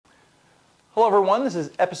Hello everyone, this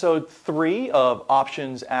is episode 3 of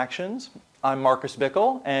Options Actions. I'm Marcus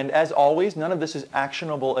Bickle, and as always, none of this is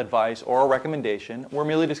actionable advice or a recommendation. We're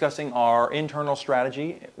merely discussing our internal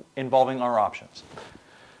strategy involving our options.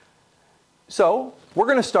 So, we're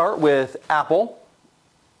going to start with Apple.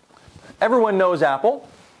 Everyone knows Apple.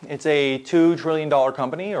 It's a $2 trillion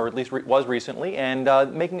company, or at least was recently, and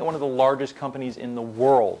making it one of the largest companies in the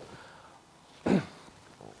world.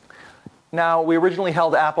 Now, we originally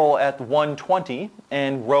held Apple at 120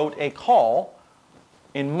 and wrote a call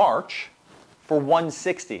in March for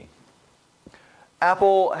 160.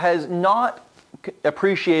 Apple has not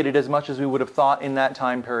appreciated as much as we would have thought in that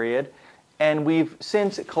time period, and we've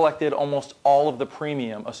since collected almost all of the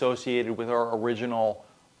premium associated with our original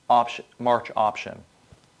March option.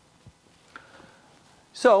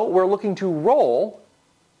 So we're looking to roll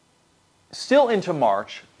still into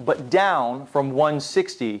March, but down from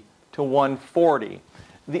 160 to 140.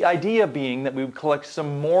 The idea being that we would collect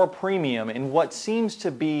some more premium in what seems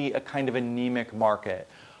to be a kind of anemic market.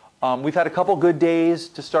 We've had a couple good days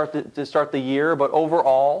to start the year, but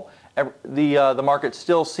overall, the market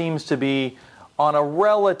still seems to be on a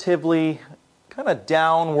relatively kind of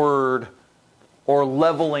downward or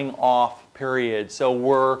leveling off period. So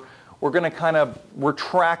we're going to kind of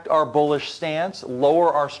retract our bullish stance,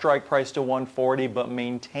 lower our strike price to 140, but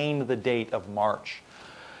maintain the date of March.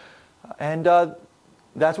 And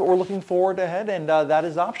that's what we're looking forward ahead, and that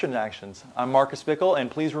is Option Actions. I'm Marcus Bickle,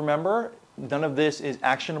 and please remember, none of this is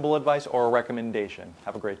actionable advice or a recommendation.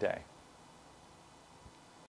 Have a great day.